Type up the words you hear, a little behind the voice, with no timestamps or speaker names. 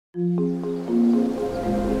Hey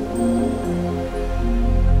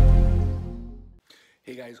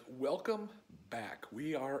guys, welcome back.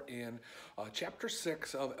 We are in Chapter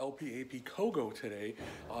 6 of LPAP Kogo today.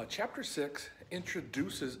 Chapter 6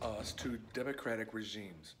 introduces us to democratic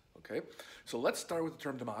regimes. Okay, so let's start with the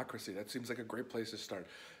term democracy. That seems like a great place to start.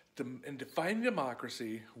 In defining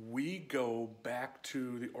democracy, we go back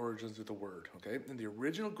to the origins of the word. Okay, in the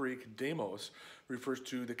original Greek, demos refers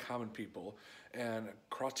to the common people, and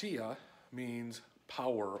kratia means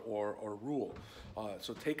power or rule.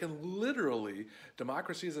 So, taken literally,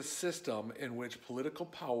 democracy is a system in which political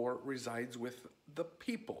power resides with the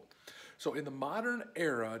people. So, in the modern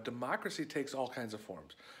era, democracy takes all kinds of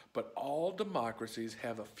forms, but all democracies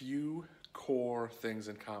have a few core things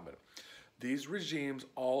in common. These regimes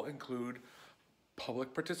all include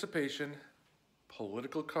public participation,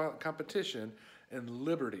 political competition, and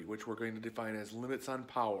liberty, which we're going to define as limits on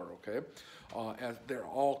power, okay? As they're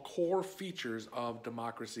all core features of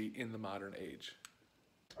democracy in the modern age.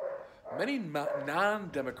 Many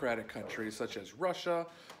non-democratic countries, such as Russia,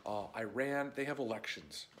 Iran, they have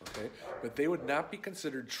elections, okay? But they would not be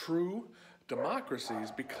considered true democracies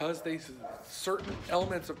because they certain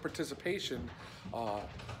elements of participation,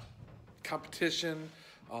 competition,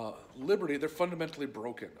 liberty, they're fundamentally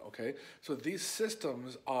broken, okay? So these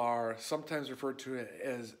systems are sometimes referred to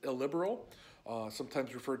as illiberal,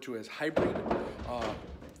 sometimes referred to as hybrid. Uh,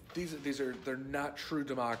 they're not true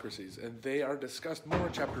democracies, and they are discussed more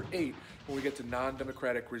in chapter 8 when we get to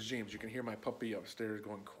non-democratic regimes. You can hear my puppy upstairs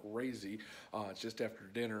going crazy. It's just after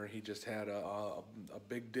dinner. He just had a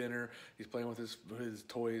big dinner. He's playing with his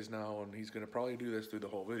toys now, and he's going to probably do this through the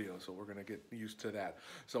whole video, so we're going to get used to that.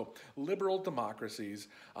 So liberal democracies,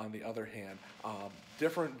 on the other hand,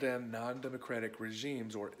 different than non-democratic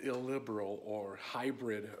regimes or illiberal or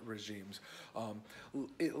hybrid regimes.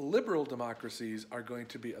 Liberal democracies are going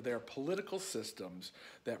to be, they're political systems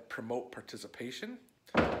that promote participation,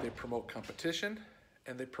 they promote competition,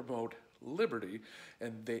 and they promote liberty,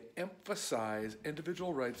 and they emphasize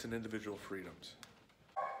individual rights and individual freedoms.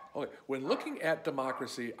 Okay, when looking at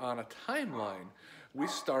democracy on a timeline, we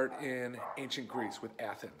start in ancient Greece with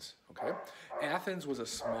Athens, okay? Athens was a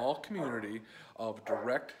small community of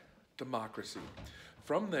direct democracy.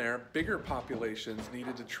 From there, bigger populations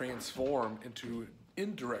needed to transform into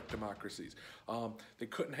indirect democracies. They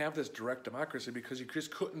couldn't have this direct democracy because you just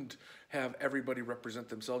couldn't have everybody represent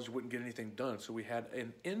themselves. You wouldn't get anything done. So we had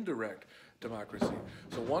an indirect democracy.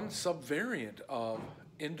 So one subvariant of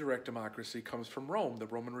indirect democracy comes from Rome, the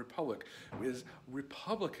Roman Republic, is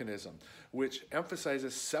republicanism, which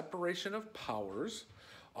emphasizes separation of powers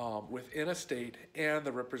within a state and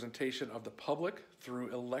the representation of the public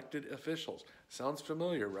through elected officials. Sounds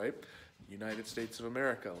familiar, right? United States of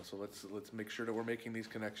America. So let's make sure that we're making these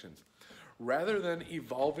connections. Rather than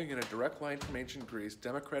evolving in a direct line from ancient Greece,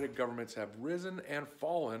 democratic governments have risen and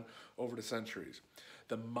fallen over the centuries.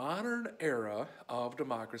 The modern era of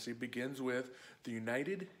democracy begins with the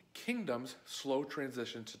United Kingdom's slow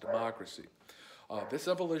transition to democracy. This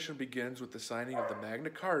evolution begins with the signing of the Magna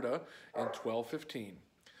Carta in 1215.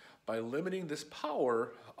 By limiting this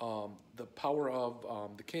power, the power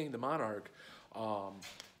of the king, the monarch,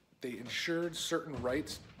 they ensured certain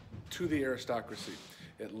rights to the aristocracy.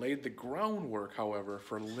 It laid the groundwork, however,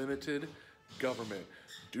 for limited government,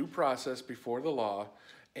 due process before the law,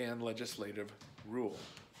 and legislative rule.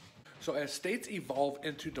 So as states evolve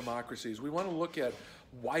into democracies, we want to look at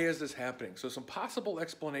why is this happening. So some possible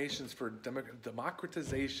explanations for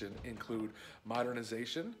democratization include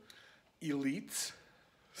modernization, elites,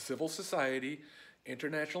 civil society,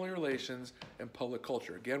 international relations, and public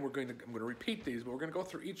culture. Again, I'm going to repeat these, but we're going to go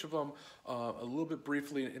through each of them a little bit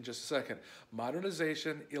briefly in just a second.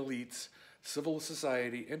 Modernization, elites, civil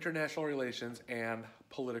society, international relations, and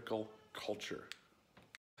political culture.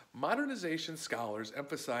 Modernization scholars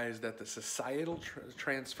emphasize that the societal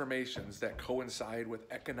transformations that coincide with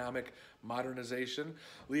economic modernization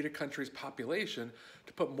lead a country's population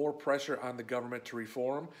to put more pressure on the government to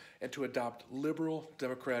reform and to adopt liberal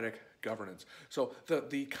democratic governance. So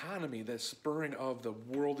the economy, the spurring of the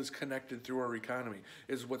world is connected through our economy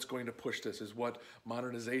is what's going to push this, is what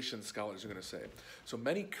modernization scholars are going to say. So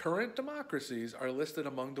many current democracies are listed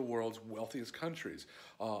among the world's wealthiest countries.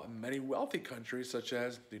 Many wealthy countries such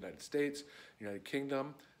as the United States, United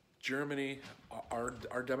Kingdom, Germany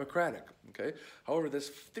are democratic, okay? However, this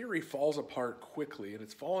theory falls apart quickly, and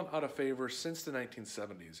it's fallen out of favor since the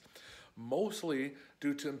 1970s, mostly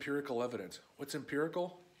due to empirical evidence. What's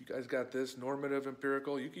empirical? You guys got this, normative,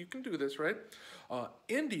 empirical. You can do this, right?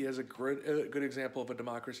 India is a good example of a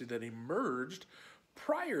democracy that emerged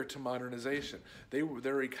prior to modernization.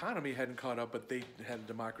 Their economy hadn't caught up, but they had a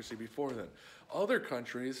democracy before then. Other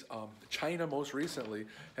countries, China most recently,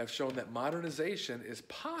 have shown that modernization is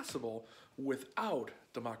possible without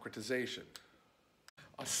democratization.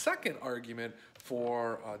 A second argument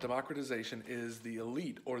for democratization is the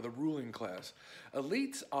elite or the ruling class.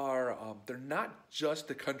 Elites are, they're not just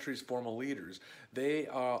the country's formal leaders. They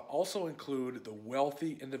also include the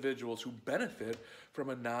wealthy individuals who benefit from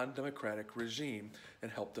a non-democratic regime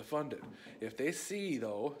and help to fund it. If they see,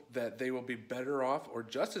 though, that they will be better off or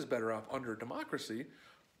just as better off under democracy,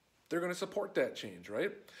 they're going to support that change,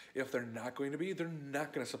 right? If they're not going to be, they're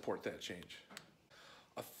not going to support that change.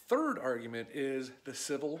 A third argument is the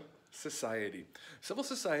civil society. Civil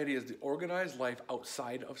society is the organized life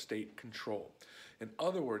outside of state control. In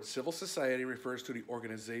other words, civil society refers to the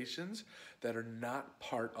organizations that are not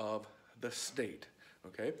part of the state.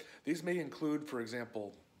 Okay? These may include, for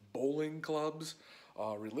example, bowling clubs,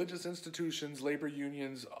 religious institutions, labor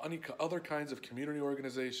unions, other kinds of community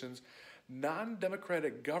organizations.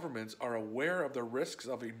 Non-democratic governments are aware of the risks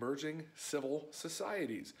of emerging civil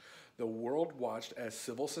societies. The world watched as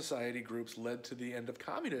civil society groups led to the end of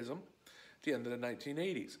communism at the end of the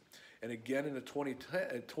 1980s. And again in the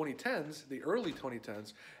 2010s, the early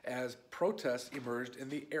 2010s, as protests emerged in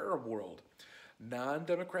the Arab world.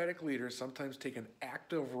 Non-democratic leaders sometimes take an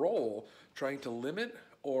active role trying to limit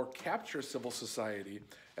or capture civil society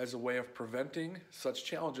as a way of preventing such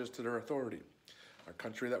challenges to their authority. Our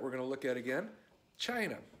country that we're going to look at again,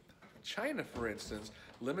 China. China, for instance,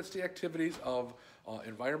 limits the activities of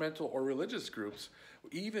environmental or religious groups,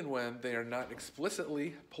 even when they are not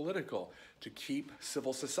explicitly political, to keep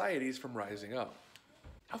civil societies from rising up.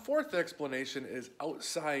 A fourth explanation is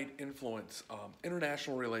outside influence,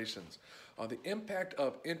 international relations. The impact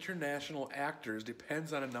of international actors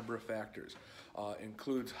depends on a number of factors.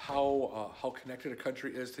 Includes how connected a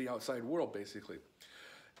country is to the outside world, basically.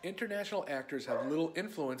 International actors have little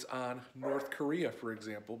influence on North Korea, for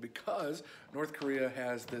example, because North Korea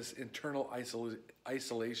has this internal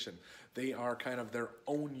isolation. They are kind of their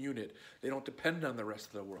own unit. They don't depend on the rest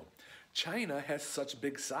of the world. China has such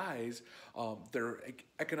big size, their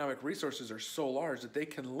economic resources are so large that they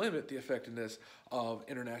can limit the effectiveness of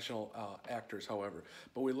international actors, however.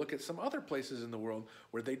 But we look at some other places in the world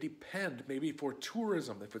where they depend maybe for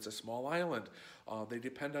tourism. If it's a small island, they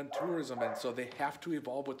depend on tourism, and so they have to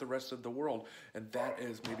evolve with the rest of the world, and that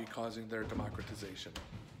is maybe causing their democratization.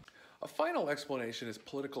 A final explanation is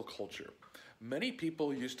political culture. Many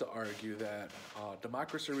people used to argue that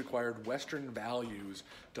democracy required Western values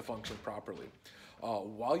to function properly.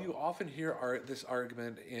 While you often hear this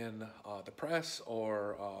argument in the press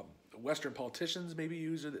or Western politicians maybe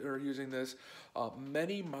are using this,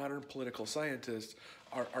 many modern political scientists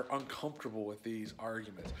are uncomfortable with these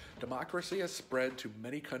arguments. Democracy has spread to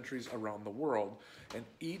many countries around the world, and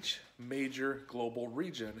each major global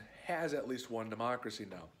region has at least one democracy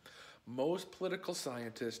now. Most political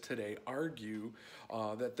scientists today argue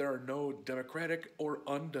that there are no democratic or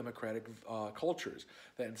undemocratic cultures,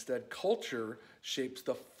 that instead culture shapes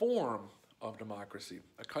the form of democracy.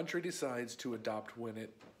 A country decides to adopt when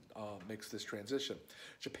it makes this transition.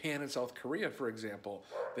 Japan and South Korea, for example,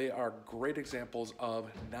 they are great examples of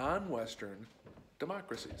non-Western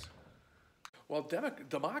democracies. While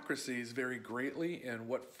democracies vary greatly in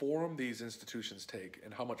what form these institutions take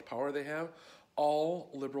and how much power they have, all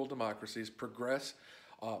liberal democracies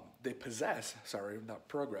they possess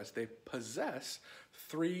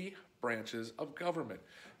three branches of government.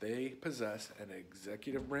 They possess an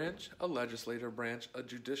executive branch, a legislative branch, a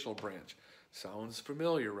judicial branch. Sounds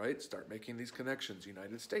familiar, right? Start making these connections. The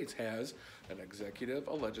United States has an executive,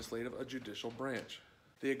 a legislative, a judicial branch.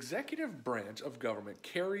 The executive branch of government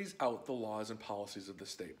carries out the laws and policies of the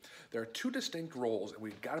state. There are two distinct roles, and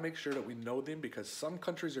we've got to make sure that we know them because some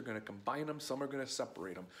countries are going to combine them, some are going to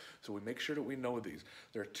separate them. So we make sure that we know these.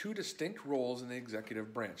 There are two distinct roles in the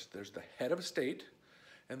executive branch. There's the head of state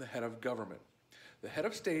and the head of government. The head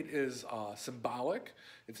of state is symbolic.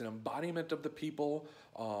 It's an embodiment of the people,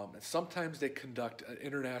 and sometimes they conduct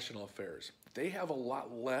international affairs. They have a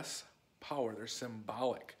lot less power. They're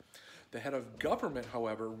symbolic. The head of government,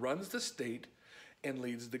 however, runs the state and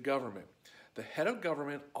leads the government. The head of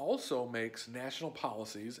government also makes national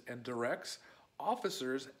policies and directs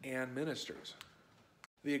officers and ministers.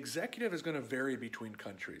 The executive is going to vary between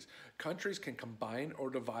countries. Countries can combine or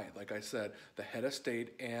divide, like I said, the head of state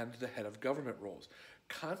and the head of government roles.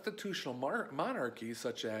 Constitutional monarchies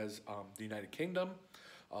such as the United Kingdom,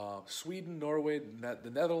 Sweden, Norway, the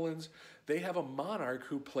Netherlands, they have a monarch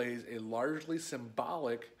who plays a largely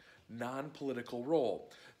symbolic non-political role.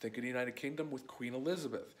 Think of the United Kingdom with Queen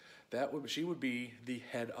Elizabeth. She would be the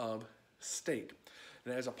head of state.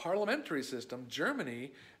 And as a parliamentary system,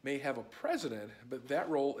 Germany may have a president, but that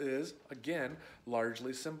role is, again,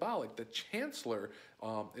 largely symbolic. The chancellor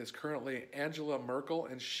is currently Angela Merkel,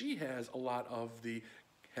 and she has a lot of the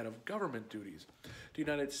head of government duties. The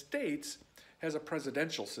United States has a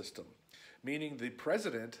presidential system, meaning the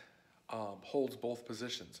president holds both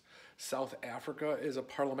positions. South Africa is a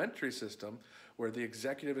parliamentary system where the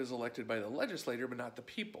executive is elected by the legislature but not the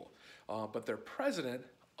people. But their president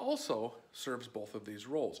also serves both of these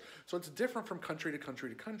roles. So it's different from country to country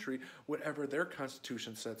to country, whatever their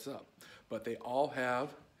constitution sets up. But they all have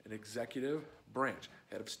an executive branch,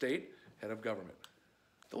 head of state, head of government.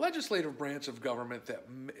 The legislative branch of government that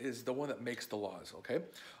is the one that makes the laws, okay?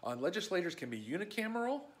 Legislators can be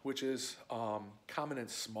unicameral, which is common in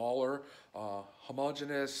smaller,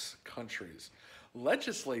 homogeneous countries.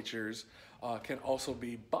 Legislatures can also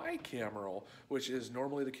be bicameral, which is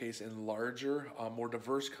normally the case in larger, more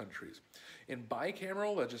diverse countries. In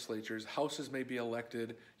bicameral legislatures, houses may be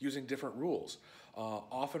elected using different rules,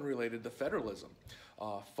 often related to federalism.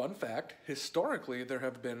 Fun fact, historically there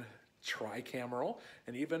have been tricameral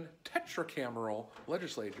and even tetracameral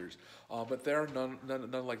legislatures, but there are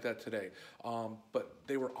none like that today. But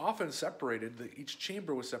they were often separated. Each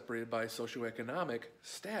chamber was separated by socioeconomic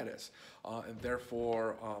status, and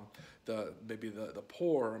therefore maybe the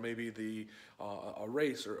poor, or maybe a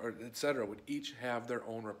race, or et cetera, would each have their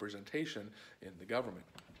own representation in the government.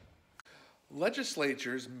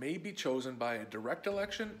 Legislatures may be chosen by a direct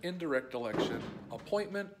election, indirect election,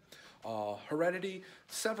 appointment, heredity,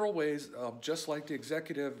 several ways. Just like the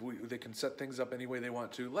executive, they can set things up any way they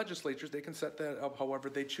want to. Legislatures, they can set that up however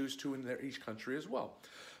they choose to in each country as well.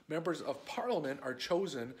 Members of parliament are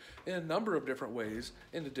chosen in a number of different ways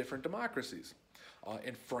in the different democracies.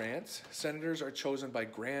 In France, senators are chosen by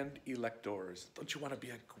grand electors. Don't you want to be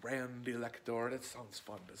a grand elector? That sounds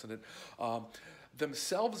fun, doesn't it?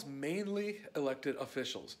 Themselves mainly elected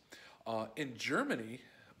officials. In Germany,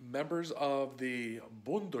 members of the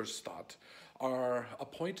Bundesrat are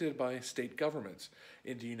appointed by state governments.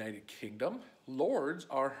 In the United Kingdom, lords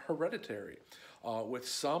are hereditary, with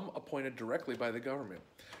some appointed directly by the government.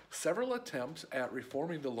 Several attempts at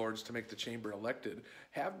reforming the lords to make the chamber elected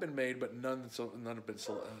have been made, but none have been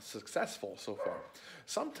successful so far.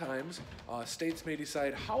 Sometimes states may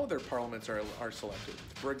decide how their parliaments are selected.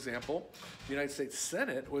 For example, the United States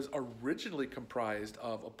Senate was originally comprised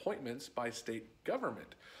of appointments by state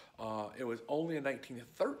government. It was only in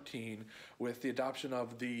 1913, with the adoption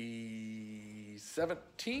of the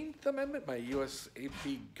 17th Amendment. My US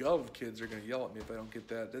AP Gov kids are going to yell at me if I don't get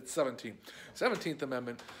that. It's 17th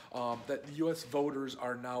Amendment, that US voters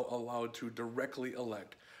are now allowed to directly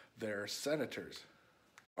elect their senators.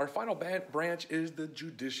 Our final branch is the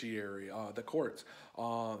judiciary, the courts.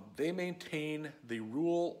 They maintain the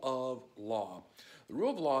rule of law. The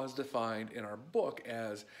rule of law is defined in our book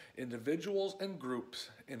as individuals and groups,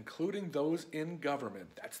 including those in government.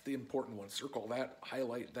 That's the important one. Circle that,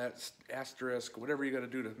 highlight that, asterisk, whatever you got to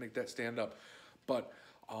do to make that stand up. But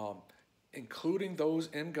including those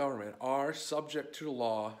in government are subject to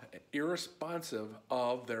law, irresponsive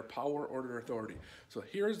of their power, order, authority. So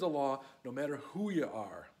here's the law, no matter who you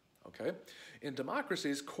are. Okay? In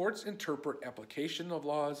democracies, courts interpret application of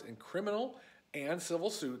laws in criminal and civil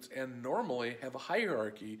suits, and normally have a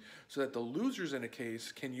hierarchy so that the losers in a case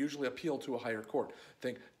can usually appeal to a higher court.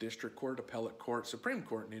 Think district court, appellate court, Supreme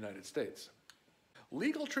Court in the United States.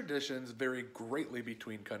 Legal traditions vary greatly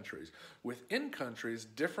between countries. Within countries,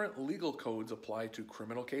 different legal codes apply to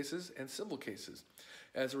criminal cases and civil cases.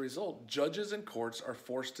 As a result, judges and courts are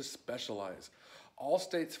forced to specialize. All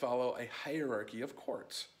states follow a hierarchy of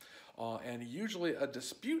courts. And usually a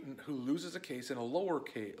disputant who loses a case in a lower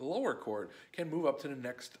court can move up to the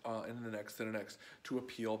next, and the next, and the next to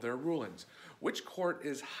appeal their rulings. Which court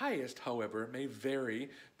is highest, however, may vary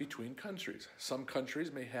between countries. Some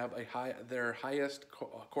countries may have their highest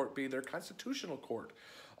court be their constitutional court,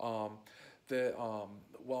 while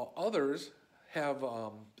others have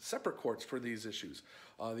separate courts for these issues.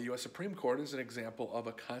 The U.S. Supreme Court is an example of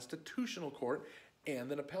a constitutional court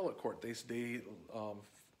and an appellate court. They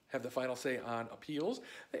have the final say on appeals.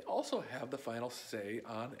 They also have the final say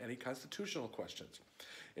on any constitutional questions.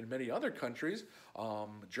 In many other countries,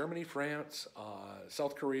 Germany, France,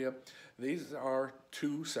 South Korea, these are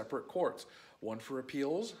two separate courts. One for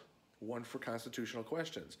appeals, one for constitutional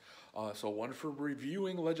questions. So one for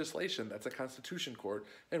reviewing legislation, that's a constitution court,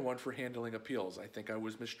 and one for handling appeals. I think I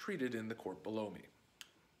was mistreated in the court below me.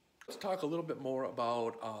 Let's talk a little bit more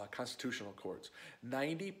about constitutional courts.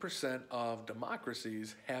 90% of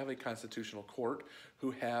democracies have a constitutional court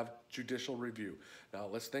who have judicial review. Now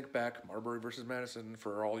let's think back, Marbury versus Madison,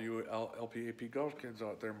 for all you LPAP Gulf kids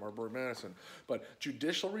out there, Marbury Madison. But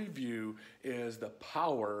judicial review is the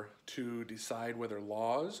power to decide whether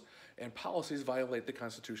laws and policies violate the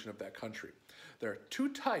Constitution of that country. There are two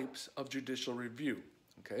types of judicial review.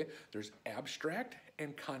 Okay, there's abstract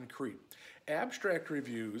and concrete. Abstract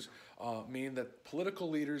reviews mean that political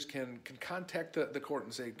leaders can contact the court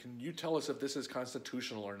and say, can you tell us if this is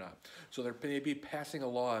constitutional or not? So they're maybe passing a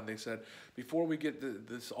law and they said, before we get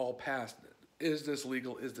this all passed, is this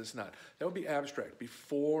legal, is this not? That would be abstract,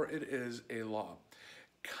 before it is a law.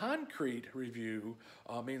 Concrete review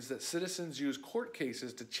means that citizens use court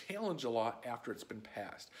cases to challenge a law after it's been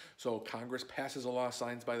passed. So Congress passes a law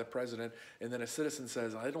signed by the president, and then a citizen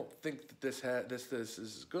says, I don't think that this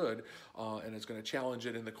is good, and is going to challenge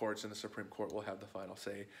it in the courts, and the Supreme Court will have the final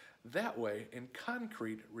say that way in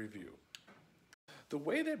concrete review. The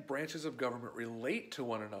way that branches of government relate to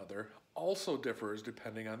one another also differs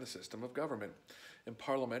depending on the system of government. In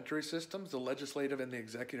parliamentary systems, the legislative and the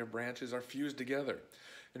executive branches are fused together.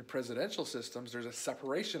 In presidential systems, there's a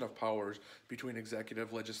separation of powers between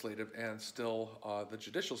executive, legislative, and still the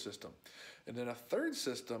judicial system. And in a third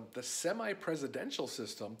system, the semi-presidential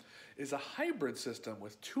system is a hybrid system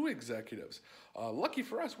with two executives. Lucky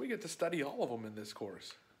for us, we get to study all of them in this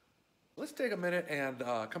course. Let's take a minute and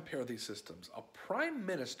compare these systems. A prime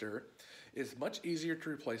minister is much easier to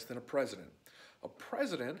replace than a president. A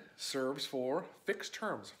president serves for fixed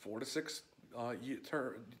terms, 4 to 6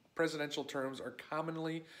 presidential terms are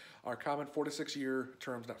common 4 to 6 year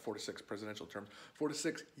terms, not 4 to 6 presidential terms, 4 to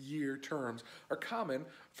 6 year terms are common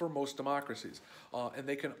for most democracies. And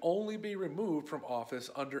they can only be removed from office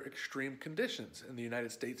under extreme conditions. In the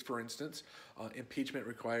United States, for instance, impeachment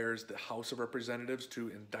requires the House of Representatives to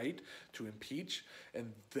indict, to impeach,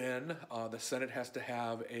 and then the Senate has to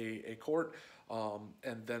have a court,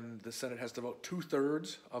 and then the Senate has to vote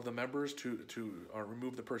 2/3 of the members to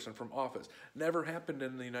remove the person from office. Never happened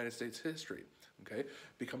in the United States history. Okay,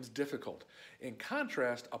 becomes difficult. In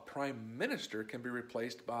contrast, a prime minister can be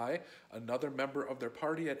replaced by another member of their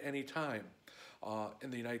party at any time. In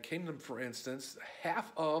the United Kingdom, for instance,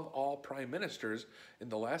 half of all prime ministers in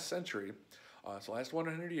the last century, so the last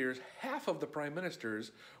 100 years, half of the prime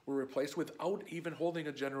ministers were replaced without even holding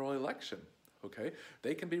a general election. Okay,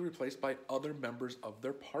 they can be replaced by other members of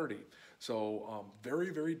their party. So very,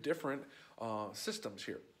 very different systems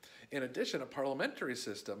here. In addition, a parliamentary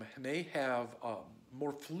system may have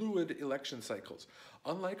more fluid election cycles.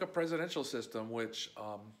 Unlike a presidential system, which,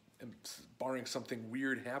 barring something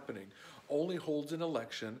weird happening, only holds an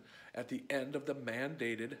election at the end of the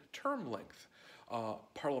mandated term length.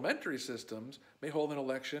 Parliamentary systems may hold an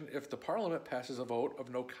election if the parliament passes a vote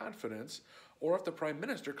of no confidence or if the prime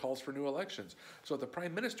minister calls for new elections. So if the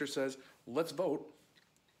prime minister says, let's vote,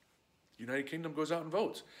 United Kingdom goes out and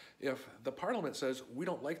votes. If the parliament says, we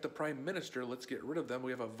don't like the prime minister, let's get rid of them,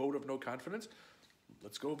 we have a vote of no confidence,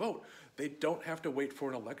 let's go vote. They don't have to wait for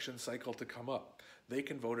an election cycle to come up. They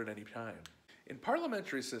can vote at any time. In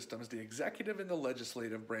parliamentary systems, the executive and the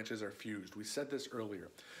legislative branches are fused. We said this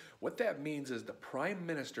earlier. What that means is the prime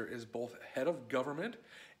minister is both head of government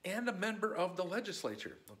and a member of the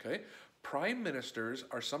legislature, okay? Prime ministers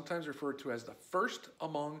are sometimes referred to as the first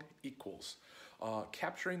among equals,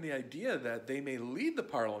 capturing the idea that they may lead the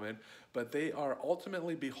parliament, but they are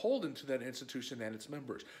ultimately beholden to that institution and its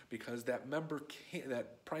members, because that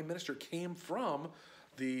prime minister came from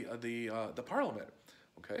the parliament,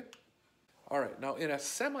 okay? All right, now in a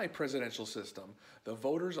semi-presidential system, the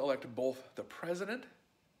voters elect both the president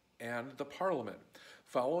and the parliament.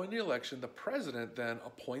 Following the election, the president then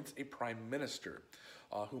appoints a prime minister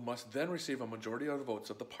who must then receive a majority of the votes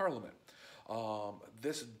of the parliament.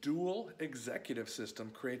 This dual executive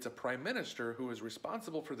system creates a prime minister who is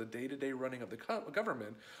responsible for the day-to-day running of the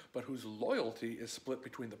government, but whose loyalty is split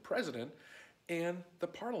between the president and the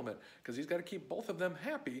parliament, because he's got to keep both of them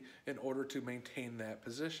happy in order to maintain that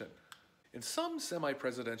position. In some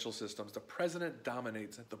semi-presidential systems, the president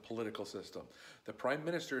dominates the political system. The prime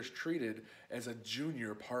minister is treated as a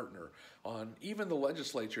junior partner. Even the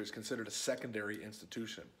legislature is considered a secondary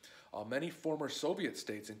institution. Many former Soviet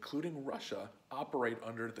states, including Russia, operate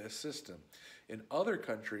under this system. In other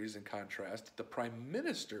countries, in contrast, the prime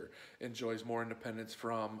minister enjoys more independence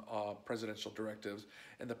from presidential directives,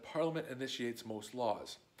 and the parliament initiates most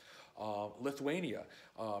laws. Lithuania,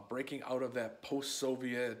 breaking out of that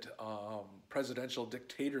post-Soviet presidential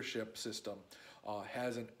dictatorship system,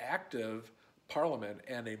 has an active parliament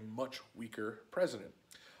and a much weaker president.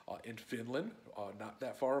 In Finland, not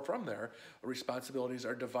that far from there, responsibilities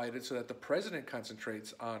are divided so that the president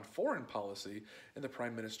concentrates on foreign policy and the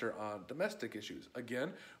prime minister on domestic issues.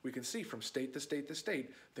 Again, we can see from state to state to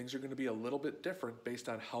state, things are going to be a little bit different based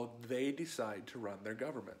on how they decide to run their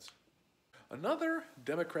governments. Another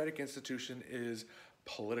democratic institution is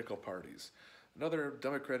political parties. Another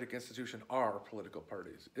democratic institution are political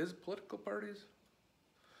parties. Is political parties?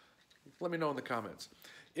 Let me know in the comments.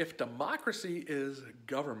 If democracy is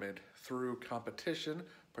government through competition,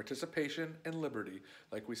 participation, and liberty,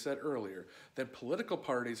 like we said earlier, then political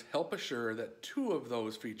parties help assure that two of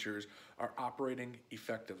those features are operating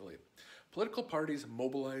effectively. Political parties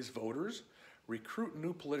mobilize voters, recruit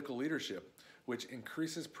new political leadership, which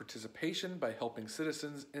increases participation by helping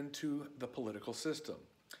citizens into the political system.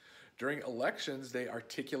 During elections, they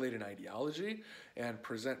articulate an ideology and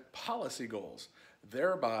present policy goals,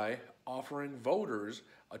 thereby offering voters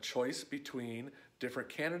a choice between different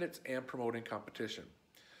candidates and promoting competition.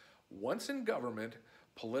 Once in government,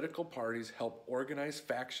 political parties help organize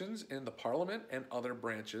factions in the parliament and other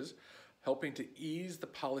branches, helping to ease the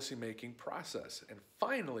policymaking process. And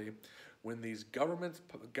finally, when these governing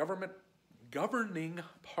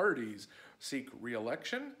parties seek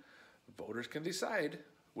re-election, voters can decide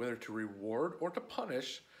whether to reward or to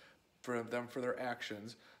punish them for their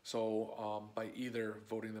actions. So by either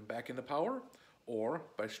voting them back into power or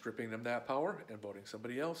by stripping them that power and voting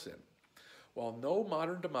somebody else in. While no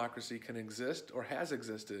modern democracy can exist or has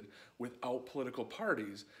existed without political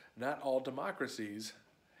parties, not all democracies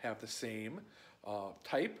have the same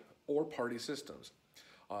type or party systems.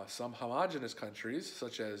 Some homogenous countries,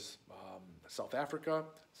 such as South Africa,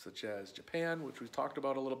 such as Japan, which we've talked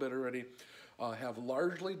about a little bit already, have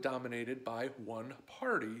largely dominated by one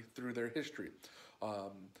party through their history.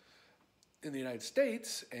 In the United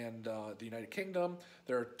States and the United Kingdom,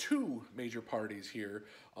 there are two major parties here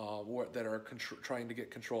that are trying to get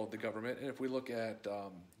control of the government. And if we look at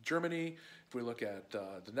Germany, if we look at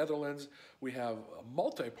the Netherlands, we have a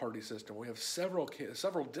multi-party system. We have several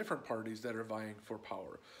different parties that are vying for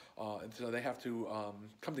power. And so they have to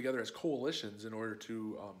come together as coalitions in order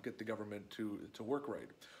to get the government to work right,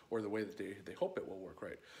 or the way that they hope it will work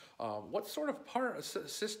right. What sort of party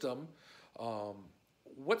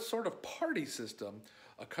system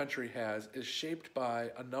a country has is shaped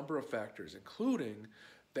by a number of factors, including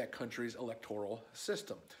that country's electoral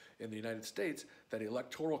system. In the United States, that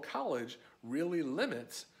electoral college really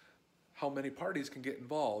limits how many parties can get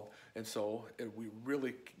involved, and so we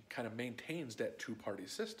really kind of maintains that two-party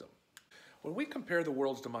system. When we compare the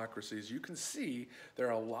world's democracies, you can see there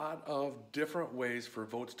are a lot of different ways for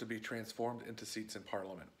votes to be transformed into seats in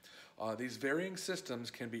parliament. These varying systems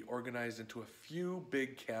can be organized into a few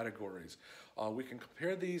big categories. We can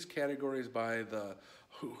compare these categories by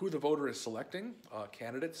who the voter is selecting,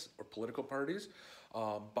 candidates or political parties,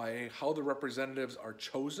 by how the representatives are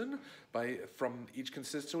chosen from each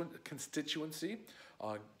constituency.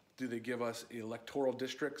 Do they give us electoral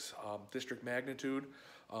districts, district magnitude,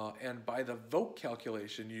 and by the vote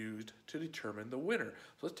calculation used to determine the winner.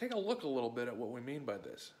 So let's take a look a little bit at what we mean by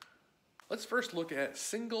this. Let's first look at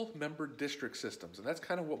single-member district systems, and that's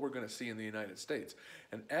kind of what we're going to see in the United States.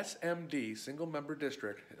 An SMD, single-member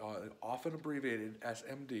district, often abbreviated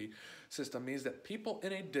SMD system, means that people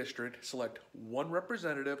in a district select one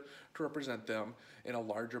representative to represent them in a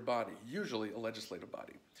larger body, usually a legislative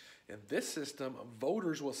body. In this system,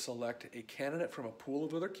 voters will select a candidate from a pool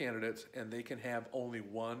of other candidates, and they can have only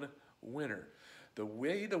one winner. The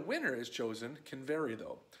way the winner is chosen can vary,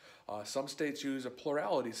 though. Some states use a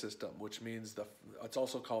plurality system, which means it's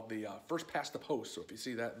also called the first past the post. So if you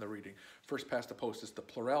see that in the reading, first past the post is the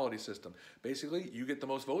plurality system. Basically, you get the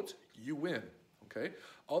most votes, you win. Okay?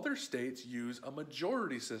 Other states use a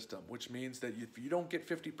majority system, which means that if you don't get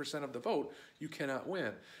 50% of the vote, you cannot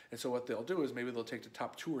win. And so what they'll do is maybe they'll take the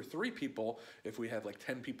top 2 or 3 people, if we have like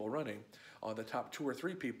 10 people running, the top 2 or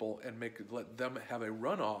 3 people and let them have a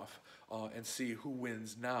runoff and see who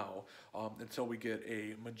wins now until we get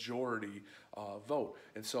a majority vote.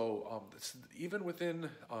 And so even within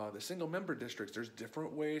the single-member districts, there's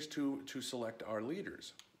different ways to select our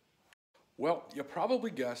leaders. Well, you probably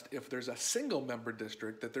guessed if there's a single-member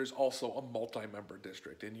district that there's also a multi-member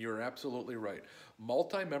district, and you're absolutely right.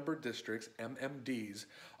 Multi-member districts, MMDs,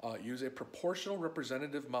 use a proportional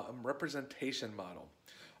representation model.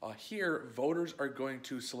 Here, voters are going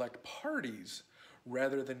to select parties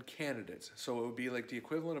rather than candidates. So it would be like the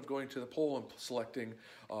equivalent of going to the poll and selecting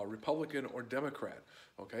Republican or Democrat.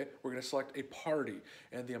 Okay, we're going to select a party,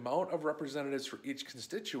 and the amount of representatives for each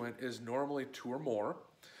constituent is normally 2 or more.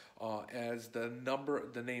 as the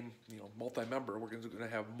name, multi-member, we're going to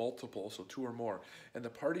have multiple, so two or more. And the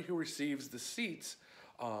party who receives the seats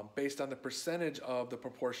based on the percentage of the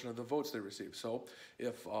proportion of the votes they receive. So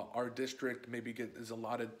if our district maybe is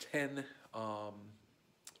allotted 10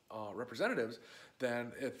 representatives,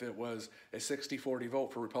 then if it was a 60-40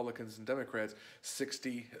 vote for Republicans and Democrats,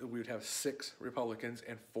 we would have 6 Republicans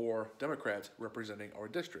and 4 Democrats representing our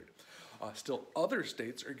district. Still, other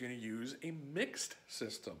states are going to use a mixed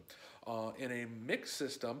system. In a mixed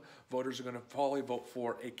system, voters are going to probably vote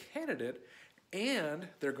for a candidate, and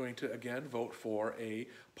they're going to, again, vote for a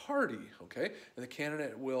party, okay? And the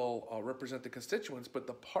candidate will represent the constituents, but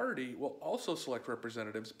the party will also select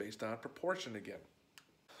representatives based on proportion again.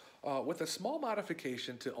 With a small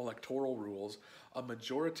modification to electoral rules, a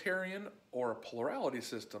majoritarian or a plurality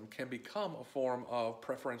system can become a form of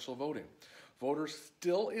preferential voting. Voters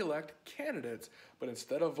still elect candidates, but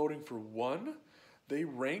instead of voting for one, they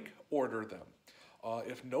rank order them.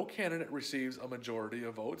 If no candidate receives a majority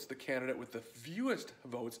of votes, the candidate with the fewest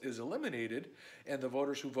votes is eliminated, and the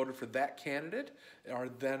voters who voted for that candidate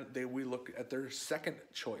we look at their second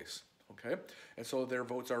choice. Okay, and so their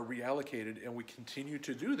votes are reallocated, and we continue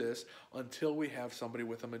to do this until we have somebody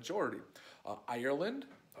with a majority. Ireland,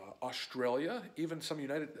 Australia, even some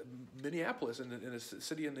Minneapolis in a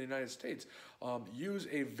city in the United States use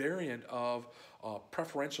a variant of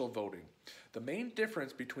preferential voting. The main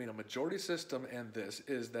difference between a majority system and this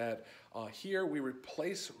is that here we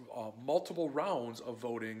replace multiple rounds of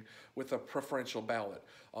voting with a preferential ballot,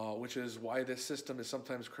 which is why this system is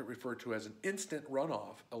sometimes referred to as an instant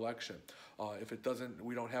runoff election. If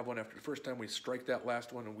we don't have one after the first time, we strike that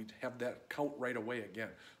last one and we have that count right away again.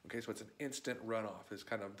 Okay, so it's an instant runoff is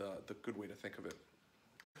kind of the good way to think of it.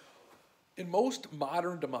 In most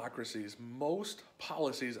modern democracies, most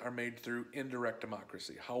policies are made through indirect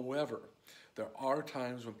democracy. However, there are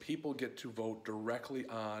times when people get to vote directly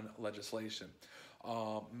on legislation.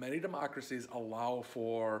 Many democracies allow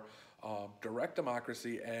for direct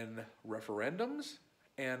democracy and referendums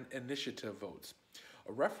and initiative votes.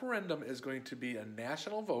 A referendum is going to be a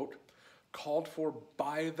national vote called for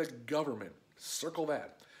by the government. Circle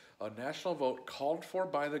that. A national vote called for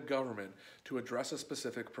by the government to address a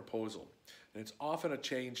specific proposal. And it's often a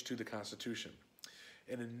change to the Constitution.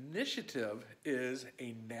 An initiative is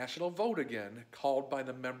a national vote again called by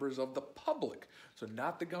the members of the public. So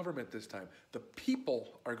not the government this time. The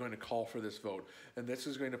people are going to call for this vote. And this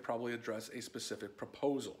is going to probably address a specific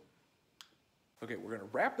proposal. Okay, we're going to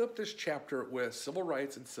wrap up this chapter with civil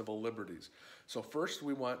rights and civil liberties. So first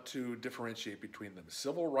we want to differentiate between them.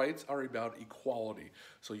 Civil rights are about equality.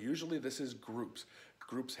 So usually this is groups.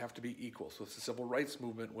 Groups have to be equal. So the civil rights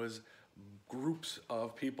movement was groups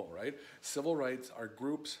of people, right? Civil rights are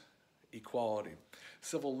groups, equality.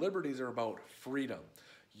 Civil liberties are about freedom.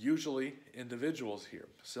 Usually individuals here.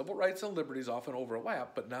 Civil rights and liberties often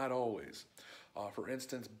overlap, but not always. For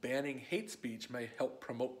instance, banning hate speech may help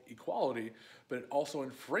promote equality, but it also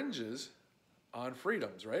infringes on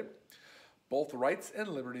freedoms, right? Both rights and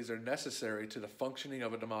liberties are necessary to the functioning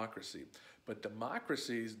of a democracy, but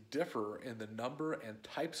democracies differ in the number and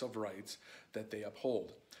types of rights that they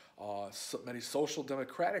uphold. Many social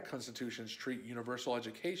democratic constitutions treat universal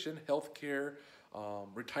education, health care,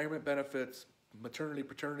 retirement benefits, maternity,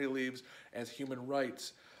 paternity leaves as human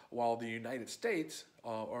rights, while the United States,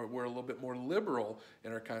 we're a little bit more liberal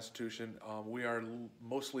in our Constitution. We are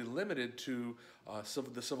mostly limited to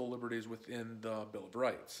the civil liberties within the Bill of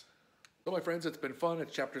Rights. So my friends, it's been fun.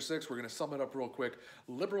 It's chapter 6. We're going to sum it up real quick.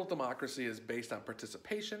 Liberal democracy is based on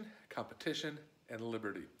participation, competition, and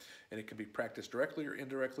liberty. And it can be practiced directly or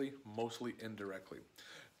indirectly, mostly indirectly.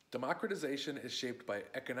 Democratization is shaped by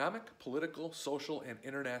economic, political, social, and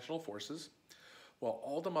international forces. While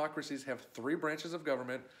all democracies have 3 branches of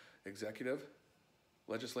government, executive,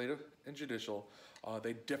 legislative, and judicial,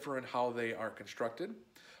 they differ in how they are constructed.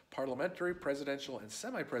 Parliamentary, presidential, and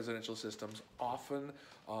semi-presidential systems often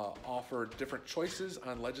offer different choices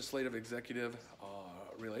on legislative-executive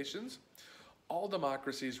relations. All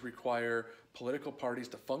democracies require political parties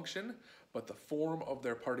to function, but the form of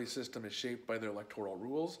their party system is shaped by their electoral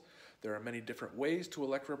rules. There are many different ways to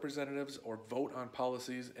elect representatives or vote on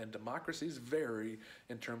policies, and democracies vary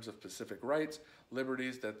in terms of specific rights,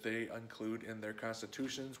 liberties that they include in their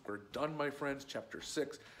constitutions. We're done, my friends. Chapter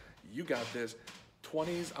 6. You got this.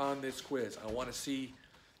 20s on this quiz. I want to see.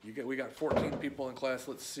 We got 14 people in class.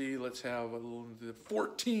 Let's have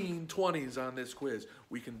 14 20s on this quiz.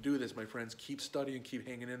 We can do this, my friends. Keep studying, keep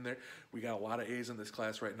hanging in there. We got a lot of A's in this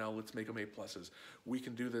class right now. Let's make them A pluses. We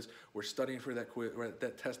can do this. We're studying for that quiz,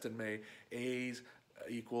 that test in May. A's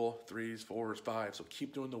equal 3s, 4s, 5s. So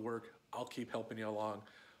keep doing the work. I'll keep helping you along.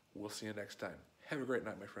 We'll see you next time. Have a great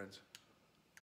night, my friends.